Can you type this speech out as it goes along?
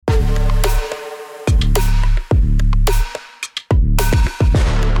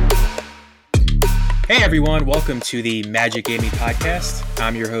Hey everyone, welcome to the Magic Gaming Podcast.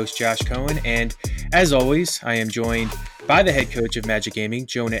 I'm your host, Josh Cohen, and as always, I am joined by the head coach of Magic Gaming,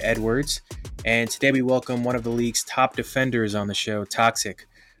 Jonah Edwards, and today we welcome one of the league's top defenders on the show, Toxic.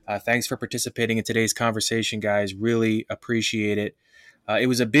 Thanks for participating in today's conversation, guys. Really appreciate it. It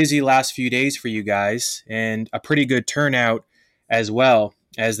was a busy last few days for you guys, and a pretty good turnout as well,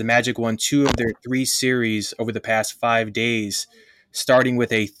 as the Magic won 2 of their 3 series over the past 5 days, starting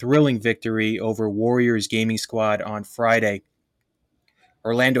with a thrilling victory over Warriors Gaming Squad on Friday.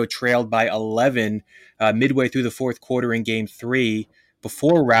 Orlando trailed by 11 midway through the fourth quarter in Game 3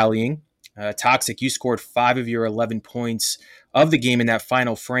 before rallying. Toxic, you scored 5 of your 11 points of the game in that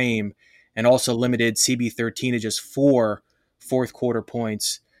final frame and also limited CB13 to just 4 fourth quarter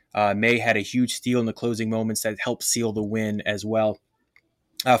points. May had a huge steal in the closing moments that helped seal the win as well.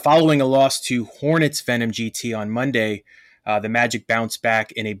 Following a loss to Hornets Venom GT on Monday, the Magic bounced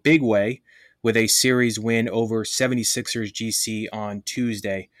back in a big way with a series win over 76ers GC on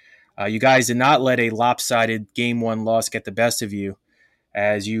Tuesday. You guys did not let a lopsided Game 1 loss get the best of you,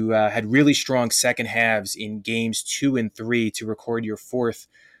 as you had really strong second halves in Games 2 and 3 to record your 4th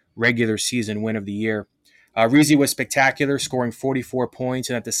regular season win of the year. Reezy was spectacular, scoring 44 points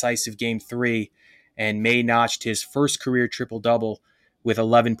in that decisive Game 3, and May notched his first career triple-double with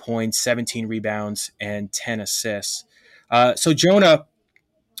 11 points, 17 rebounds, and 10 assists. So, Jonah,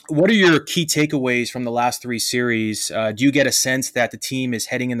 what are your key takeaways from the last 3 series? Do you get a sense that the team is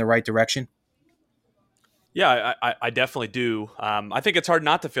heading in the right direction? Yeah, I definitely do. I think it's hard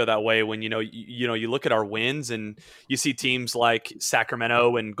not to feel that way when you look at our wins and you see teams like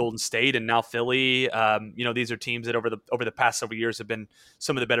Sacramento and Golden State and now Philly. These are teams that over the past several years have been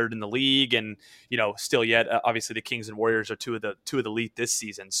some of the better in the league, and still yet obviously the Kings and Warriors are two of the elite this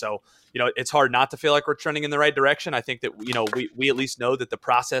season. So it's hard not to feel like we're trending in the right direction. I think that we at least know that the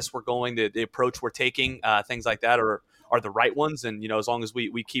process we're going, the approach we're taking, things like that are the right ones. And, as long as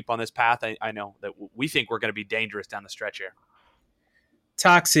we keep on this path, I know that we think we're going to be dangerous down the stretch here.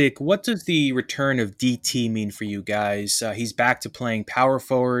 Toxic, what does the return of DT mean for you guys? He's back to playing power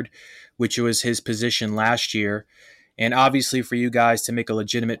forward, which was his position last year. And obviously for you guys to make a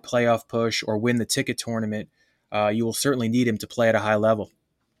legitimate playoff push or win the ticket tournament, you will certainly need him to play at a high level.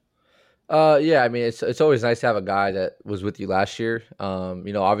 Yeah, I mean, it's always nice to have a guy that was with you last year.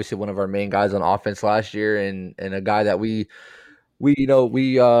 Obviously one of our main guys on offense last year, and a guy that we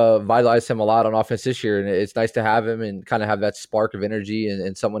vitalized him a lot on offense this year, and it's nice to have him and kind of have that spark of energy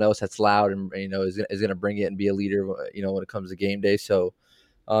and someone else that's loud and is going to bring it and be a leader. When it comes to game day, so.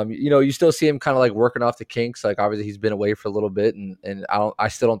 You still see him kind of like working off the kinks. Like obviously he's been away for a little bit, and I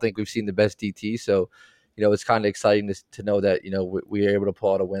still don't think we've seen the best DT. So. It's kind of exciting to know that, we were able to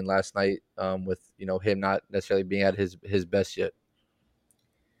pull out a win last night with, him not necessarily being at his best yet.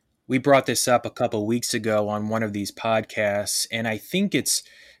 We brought this up a couple weeks ago on one of these podcasts, and I think it's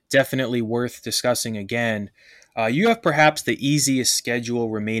definitely worth discussing again. You have perhaps the easiest schedule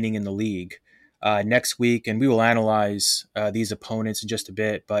remaining in the league next week, and we will analyze these opponents in just a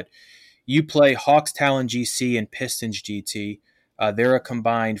bit, but you play Hawks Talon GC and Pistons GT. They're a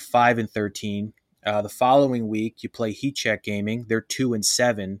combined 5-13. The following week, you play Heat Check Gaming. They're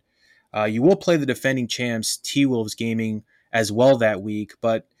 2-7. You will play the defending champs T-Wolves Gaming as well that week,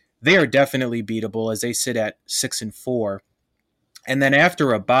 but they are definitely beatable as they sit at 6-4. And then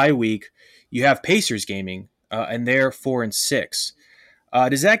after a bye week, you have Pacers Gaming, and they're 4-6.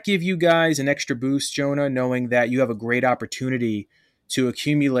 Does that give you guys an extra boost, Jonah, knowing that you have a great opportunity to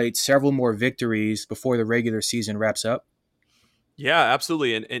accumulate several more victories before the regular season wraps up? Yeah,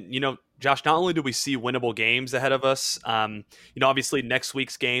 absolutely. And Josh, not only do we see winnable games ahead of us, obviously next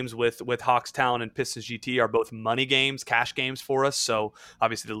week's games with Hawks Talon and Pistons GT are both money games, cash games for us. So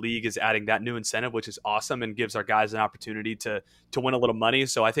obviously the league is adding that new incentive, which is awesome and gives our guys an opportunity to win a little money.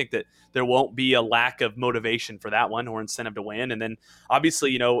 So I think that there won't be a lack of motivation for that one or incentive to win. And then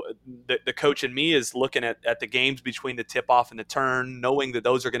obviously, the coach in me is looking at the games between the tip-off and the turn, knowing that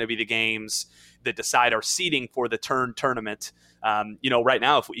those are going to be the games that decide our seeding for the turn tournament. Right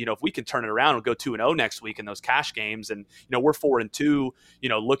now, if we can turn it around and go 2-0 next week in those cash games, and we're 4-2,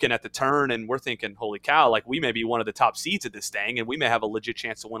 looking at the turn, and we're thinking, holy cow, like we may be one of the top seeds of this thing, and we may have a legit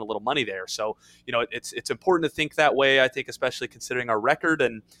chance to win a little money there. So it's important to think that way. I think, especially considering our record,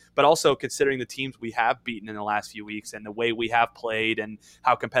 but also considering the teams we have beaten in the last few weeks and the way we have played and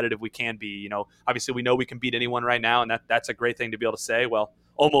how competitive we can be. Obviously we know we can beat anyone right now, and that's a great thing to be able to say. Well,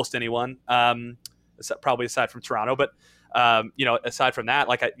 almost anyone, probably aside from Toronto, but. Aside from that,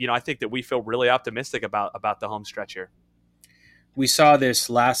 I think that we feel really optimistic about the home stretch here. We saw this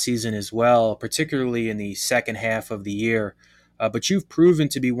last season as well, particularly in the second half of the year. but you've proven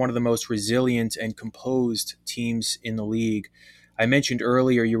to be one of the most resilient and composed teams in the league. I mentioned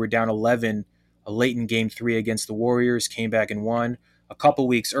earlier you were down 11 late in Game 3 against the Warriors, came back and won. A couple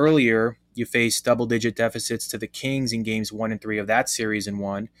weeks earlier, you faced double-digit deficits to the Kings in Games 1 and 3 of that series and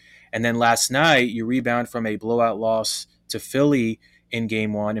won. And then last night, you rebound from a blowout loss to Philly in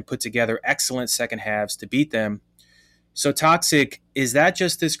Game 1 and put together excellent second halves to beat them. So, Toxic, is that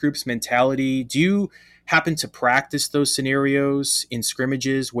just this group's mentality? Do you happen to practice those scenarios in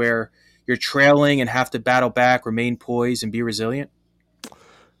scrimmages where you're trailing and have to battle back, remain poised, and be resilient?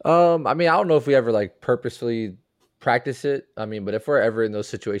 I mean, I don't know if we ever like purposefully practice it. I mean, but if we're ever in those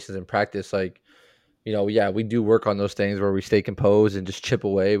situations in practice, like, yeah, we do work on those things where we stay composed and just chip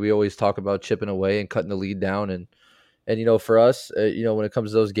away. We always talk about chipping away and cutting the lead down. And for us, when it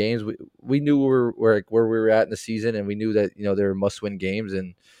comes to those games, we knew where we were at in the season, and we knew that, they were must-win games,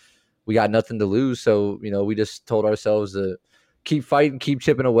 and we got nothing to lose. So, we just told ourselves to keep fighting, keep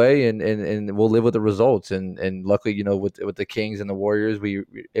chipping away, and we'll live with the results. And luckily, with the Kings and the Warriors, we were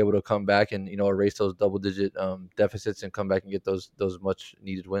able to come back and, erase those double-digit deficits and come back and get those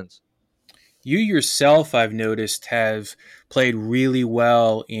much-needed wins. You yourself, I've noticed, have played really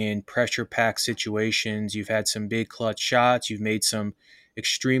well in pressure-packed situations. You've had some big clutch shots. You've made some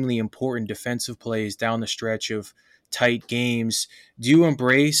extremely important defensive plays down the stretch of tight games. Do you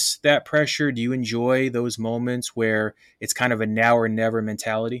embrace that pressure? Do you enjoy those moments where it's kind of a now or never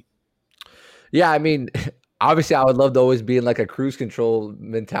mentality? Yeah, I mean, obviously I would love to always be in like a cruise control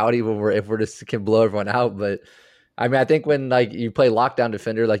mentality if we're just can blow everyone out. But I mean, I think when like you play lockdown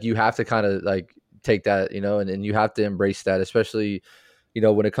defender, like you have to kind of like take that, and you have to embrace that, especially,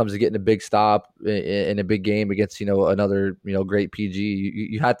 when it comes to getting a big stop in a big game against, another, great PG,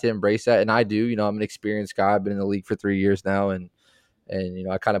 you have to embrace that. And I do, I'm an experienced guy. I've been in the league for 3 years now. And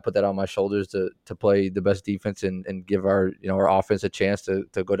I kind of put that on my shoulders to play the best defense and give our, our offense a chance to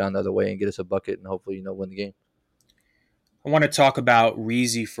go down the other way and get us a bucket and hopefully, win the game. I want to talk about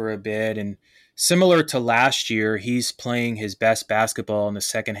Reezy for a bit. And similar to last year, he's playing his best basketball in the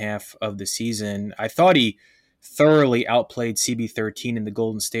second half of the season. I thought he thoroughly outplayed CB13 in the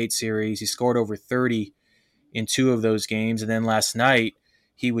Golden State series. He scored over 30 in 2 of those games. And then last night,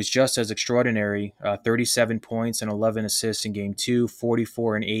 he was just as extraordinary, 37 points and 11 assists in Game 2,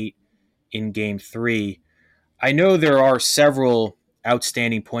 44 and 8 in Game 3. I know there are several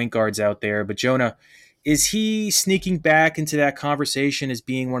outstanding point guards out there, but Jonah, is he sneaking back into that conversation as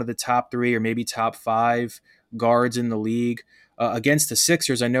being one of the top 3 or maybe top 5 guards in the league? Against the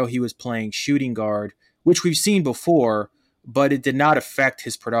Sixers, I know he was playing shooting guard, which we've seen before, but it did not affect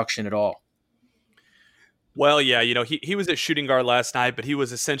his production at all. Well, yeah, he was at shooting guard last night, but he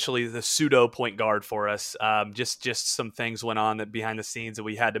was essentially the pseudo point guard for us. Just some things went on that behind the scenes that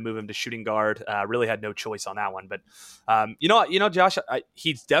we had to move him to shooting guard. Really had no choice on that one. But Josh,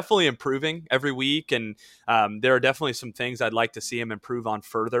 he's definitely improving every week, and there are definitely some things I'd like to see him improve on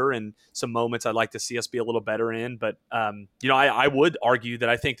further, and some moments I'd like to see us be a little better in. But I would argue that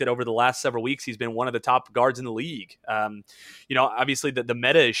I think that over the last several weeks he's been one of the top guards in the league. Obviously the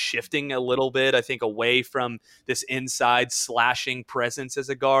meta is shifting a little bit, I think, away from this inside slashing presence as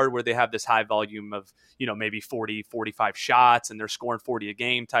a guard where they have this high volume of, maybe 40, 45 shots and they're scoring 40 a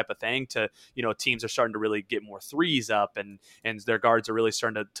game type of thing to, teams are starting to really get more threes up and their guards are really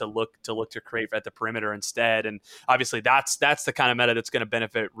starting to look to create at the perimeter instead. And obviously that's the kind of meta that's going to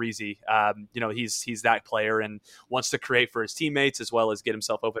benefit Reezy. He's that player and wants to create for his teammates as well as get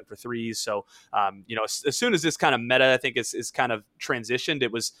himself open for threes. So, as soon as this kind of meta, I think is kind of transitioned,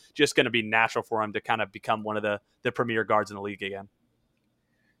 it was just going to be natural for him to kind of become one of the premier guards in the league again.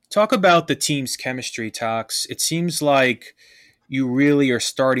 Talk about the team's chemistry, Tox. It seems like you really are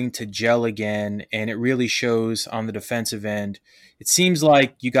starting to gel again, and it really shows on the defensive end. It seems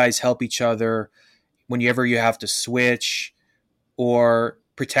like you guys help each other whenever you have to switch or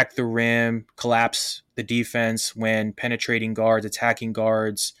protect the rim, collapse the defense when penetrating guards, attacking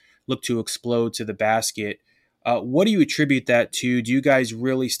guards look to explode to the basket. What do you attribute that to? Do you guys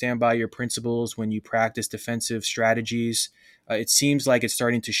really stand by your principles when you practice defensive strategies? It seems like it's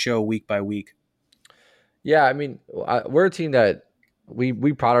starting to show week by week. Yeah, I mean, we're a team that we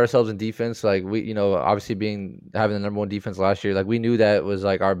pride ourselves in defense. Like we, obviously having the number 1 defense last year, like we knew that was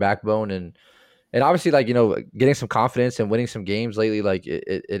like our backbone, and obviously like getting some confidence and winning some games lately, like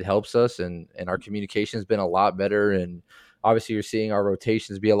it helps us, and our communication has been a lot better, and obviously you're seeing our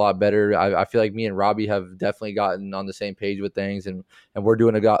rotations be a lot better. I feel like me and Robbie have definitely gotten on the same page with things, and we're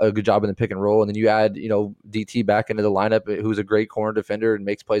doing a good job in the pick and roll. And then you add, DT back into the lineup, who's a great corner defender and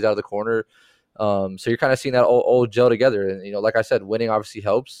makes plays out of the corner. So you're kind of seeing that all gel together. And, like I said, winning obviously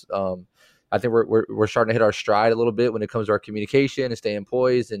helps. I think we're starting to hit our stride a little bit when it comes to our communication and staying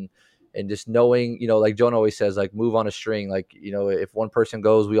poised and just knowing, like Jonah always says, like move on a string. Like, if one person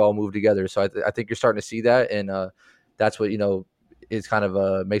goes, we all move together. So I think you're starting to see that, and that's what is kind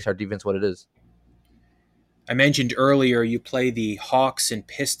of makes our defense what it is. I mentioned earlier you play the Hawks and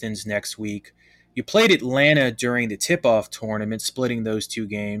Pistons next week. You played Atlanta during the tip-off tournament, splitting those two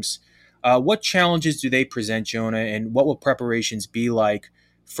games. What challenges do they present, Jonah, and what will preparations be like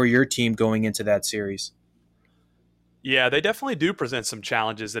for your team going into that series? Yeah, they definitely do present some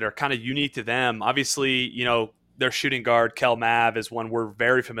challenges that are kind of unique to them. Obviously, their shooting guard, Kel Mav, is one we're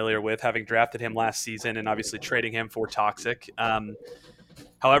very familiar with, having drafted him last season and obviously trading him for Toxic.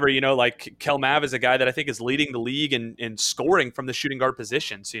 However, like Kel Mav is a guy that I think is leading the league in scoring from the shooting guard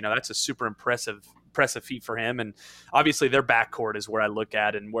position. So, that's a super impressive feat for him. And obviously their backcourt is where I look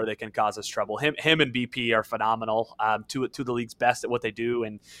at and where they can cause us trouble. Him and BP are phenomenal, to the league's best at what they do.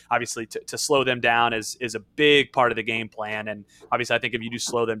 And obviously to slow them down is a big part of the game plan. And obviously I think if you do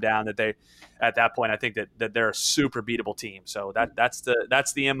slow them down, at that point, I think that they're a super beatable team. So that's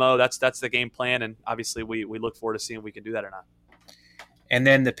the MO, that's the game plan. And obviously we look forward to seeing if we can do that or not. And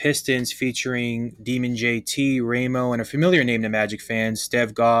then the Pistons featuring Demon JT, Ramo, and a familiar name to Magic fans,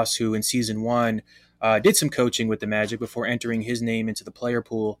 Steve Goss, who in Season 1 did some coaching with the Magic before entering his name into the player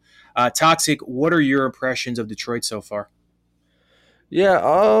pool. Toxic, what are your impressions of Detroit so far? Yeah,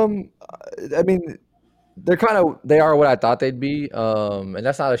 I mean, they are what I thought they'd be, and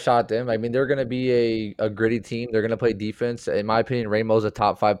that's not a shot at them. I mean, they're going to be a gritty team. They're going to play defense. In my opinion, Ramo's a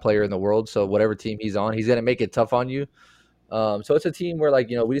top 5 player in the world, so whatever team he's on, he's going to make it tough on you. So it's a team where,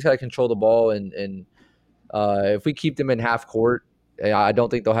 we just got to control the ball, and if we keep them in half court, I don't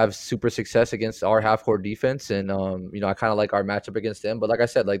think they'll have super success against our half court defense. And I kind of like our matchup against them. But like I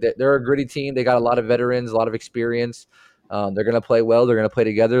said, they're a gritty team. They got a lot of veterans, a lot of experience. They're going to play well. They're going to play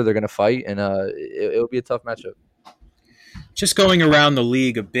together. They're going to fight, and it'll be a tough matchup. Just going around the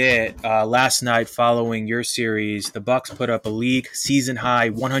league a bit, last night following your series, the Bucks put up a league season-high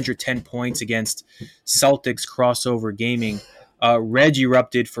 110 points against Celtics Crossover Gaming. Reg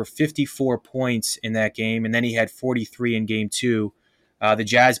erupted for 54 points in that game, and then he had 43 in Game 2. The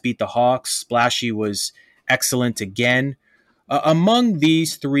Jazz beat the Hawks. Splashy was excellent again. Among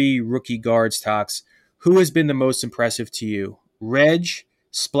these three rookie guards, Tox, who has been the most impressive to you? Reg,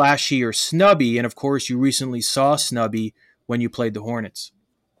 Splashy, or Snubby? And, of course, you recently saw Snubby when you played the Hornets.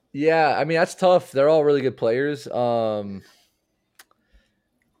 Yeah, I mean, that's tough. They're all really good players. Right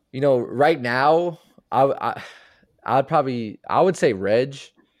now, I would say Reg.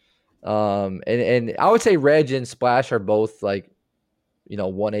 And I would say Reg and Splash are both 1A,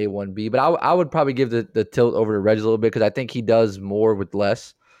 1B. But I would probably give the tilt over to Reg a little bit because I think he does more with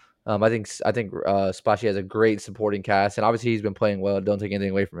less. I think Splashy has a great supporting cast, and obviously he's been playing well. Don't take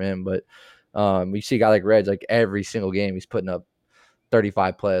anything away from him, but you see a guy like Reg, every single game he's putting up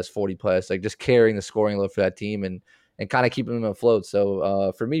 35 plus, 40 plus, just carrying the scoring load for that team and kind of keeping them afloat.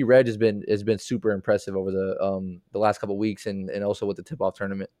 So for me, Reg has been super impressive over the last couple of weeks and also with the tip-off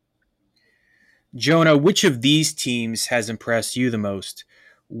tournament. Jonah, which of these teams has impressed you the most?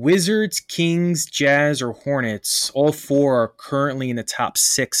 Wizards, Kings, Jazz, or Hornets? All four are currently in the top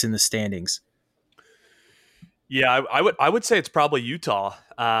 6 in the standings. Yeah, I would say it's probably Utah.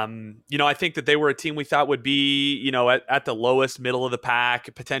 I think that they were a team we thought would be, at the lowest middle of the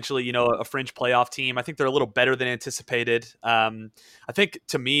pack, potentially, a fringe playoff team. I think they're a little better than anticipated. I think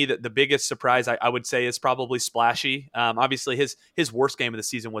to me that the biggest surprise I would say is probably Splashy. Obviously his worst game of the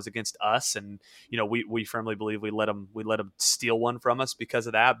season was against us, and we firmly believe we let him steal one from us because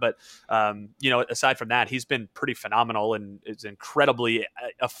of that. But aside from that, he's been pretty phenomenal and is incredibly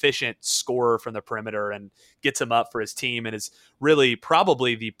efficient scorer from the perimeter and gets him up for his team and is really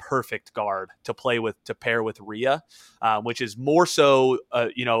probably the perfect guard to pair with Rhea, which is more so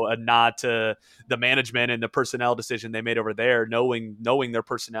a nod to the management and the personnel decision they made over there, knowing their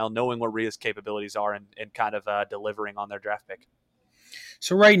personnel, knowing what Rhea's capabilities are, and kind of delivering on their draft pick.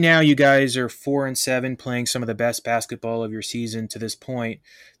 So right now you guys are 4-7, playing some of the best basketball of your season to this point.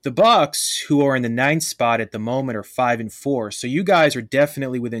 The Bucks, who are in the 9th spot at the moment, are 5-4. So you guys are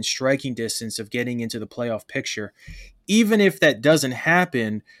definitely within striking distance of getting into the playoff picture. Even if that doesn't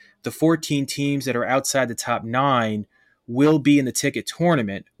happen, the 14 teams that are outside the top 9 will be in the ticket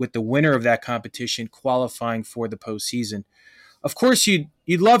tournament, with the winner of that competition qualifying for the postseason. Of course, you'd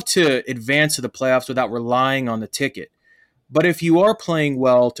love to advance to the playoffs without relying on the ticket. But if you are playing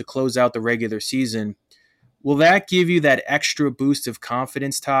well to close out the regular season, will that give you that extra boost of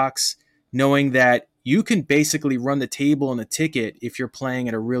confidence, Tox, knowing that you can basically run the table on the ticket if you're playing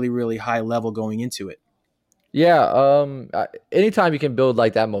at a really, really high level going into it? Yeah, anytime you can build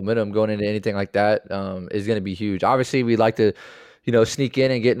like that momentum going into anything like that, is going to be huge. Obviously, we'd like to, sneak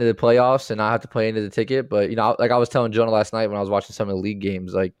in and get into the playoffs and not have to play into the ticket. But like I was telling Jonah last night when I was watching some of the league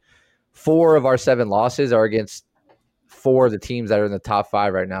games, like 4 of our 7 losses are against 4 of the teams that are in the top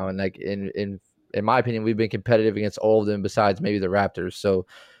 5 right now, and like in my opinion, we've been competitive against all of them besides maybe the Raptors. So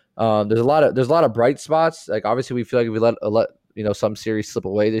there's a lot of bright spots. Like obviously, we feel like if we let some series slip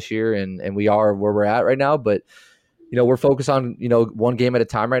away this year, and we are where we're at right now, but we're focused on one game at a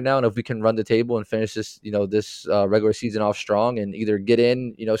time right now, and if we can run the table and finish this regular season off strong and either get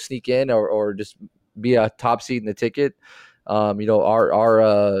in, sneak in, or just be a top seed in the ticket,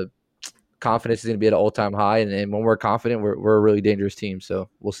 our confidence is going to be at an all-time high, and when we're confident, we're a really dangerous team. So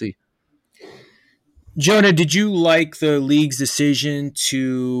we'll see. Jonah, did you like the league's decision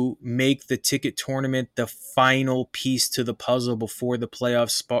to make the ticket tournament the final piece to the puzzle before the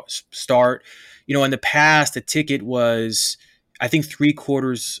playoffs start? In the past, the ticket was, I think,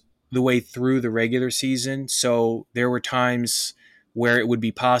 3/4 the way through the regular season. So there were times where it would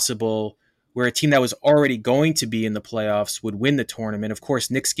be possible where a team that was already going to be in the playoffs would win the tournament. Of course,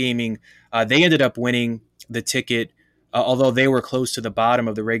 Knicks Gaming, they ended up winning the ticket, although they were close to the bottom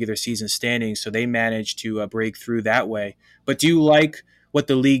of the regular season standings, so they managed to break through that way. But do you like what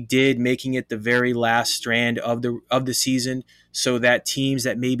the league did, making it the very last strand of the season, so that teams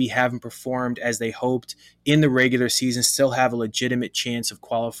that maybe haven't performed as they hoped in the regular season still have a legitimate chance of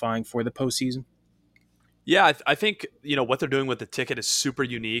qualifying for the postseason? Yeah, I think what they're doing with the ticket is super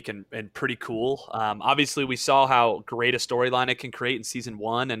unique and pretty cool. Obviously, we saw how great a storyline it can create in season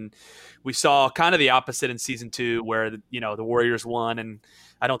 1, and we saw kind of the opposite in season 2, where the Warriors won, and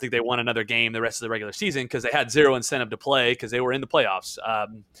I don't think they won another game the rest of the regular season because they had zero incentive to play because they were in the playoffs,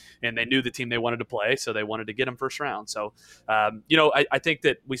 and they knew the team they wanted to play, so they wanted to get them first round. So, I think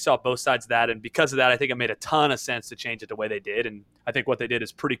that we saw both sides of that, and because of that, I think it made a ton of sense to change it the way they did, and I think what they did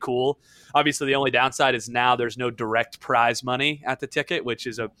is pretty cool. Obviously, the only downside is now there's no direct prize money at the ticket, which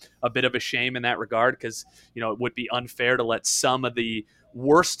is a bit of a shame in that regard because, it would be unfair to let some of the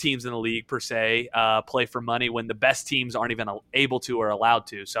worst teams in the league, per se, play for money when the best teams aren't even able to or allowed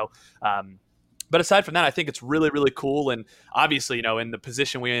to. So, but aside from that, I think it's really, really cool. And obviously, in the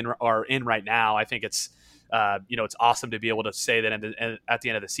position we are in right now, I think it's awesome to be able to say that at the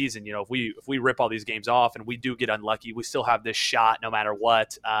end of the season, if we rip all these games off and we do get unlucky, we still have this shot no matter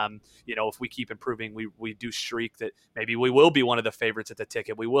what. If we keep improving, we do streak that maybe we will be one of the favorites at the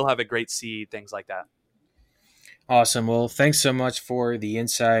ticket. We will have a great seed, things like that. Awesome. Well, thanks so much for the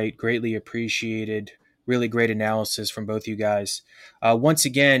insight. Greatly appreciated. Really great analysis from both you guys. Once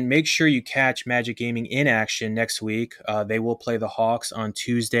again, make sure you catch Magic Gaming in action next week. They will play the Hawks on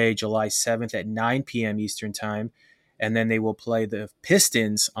Tuesday, July 7th at 9 p.m. Eastern Time. And then they will play the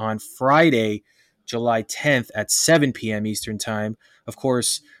Pistons on Friday, July 10th at 7 p.m. Eastern Time. Of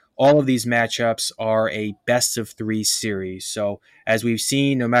course, all of these matchups are a best-of-3 series. So as we've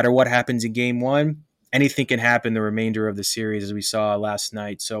seen, no matter what happens in Game 1, anything can happen the remainder of the series, as we saw last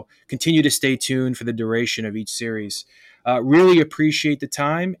night. So continue to stay tuned for the duration of each series. Really appreciate the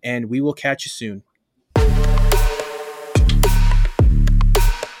time, and we will catch you soon.